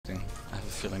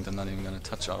feeling they're not even gonna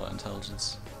touch our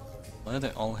intelligence. Why are they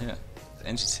all here? The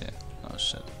engine's here. Oh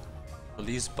shit.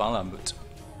 Police Balamut.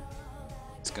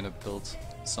 It's gonna build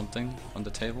something on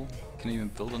the table. Can you even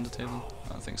build on the table? I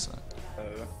don't think so.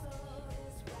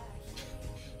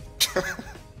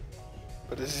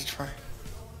 What is he trying?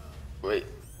 Wait,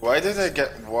 why did I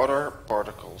get water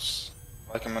particles?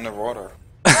 Like I'm underwater.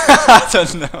 I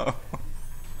don't know.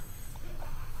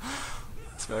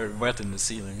 It's very wet in the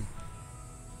ceiling.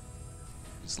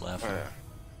 Just laughing. Oh, yeah.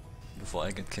 Before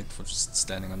I get kicked for just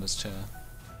standing on this chair.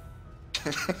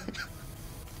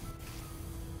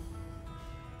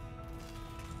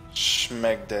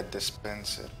 Smack that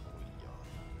dispenser.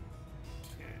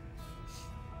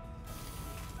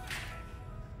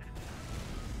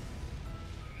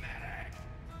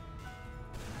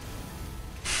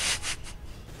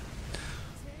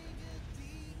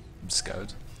 I'm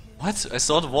scared. What? I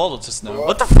saw the water just now.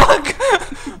 What the fuck?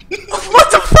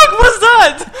 What the fuck was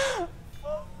that?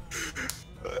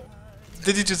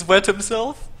 Did he just wet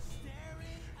himself?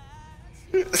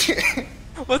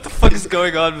 What the fuck is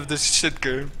going on with this shit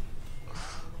game?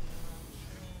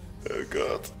 Oh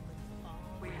god.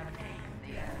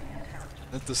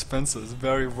 That dispenser is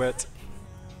very wet.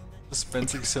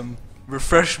 Dispensing some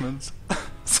refreshments.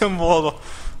 Some water.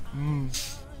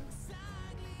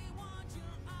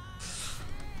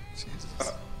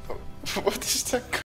 Jesus. What is that?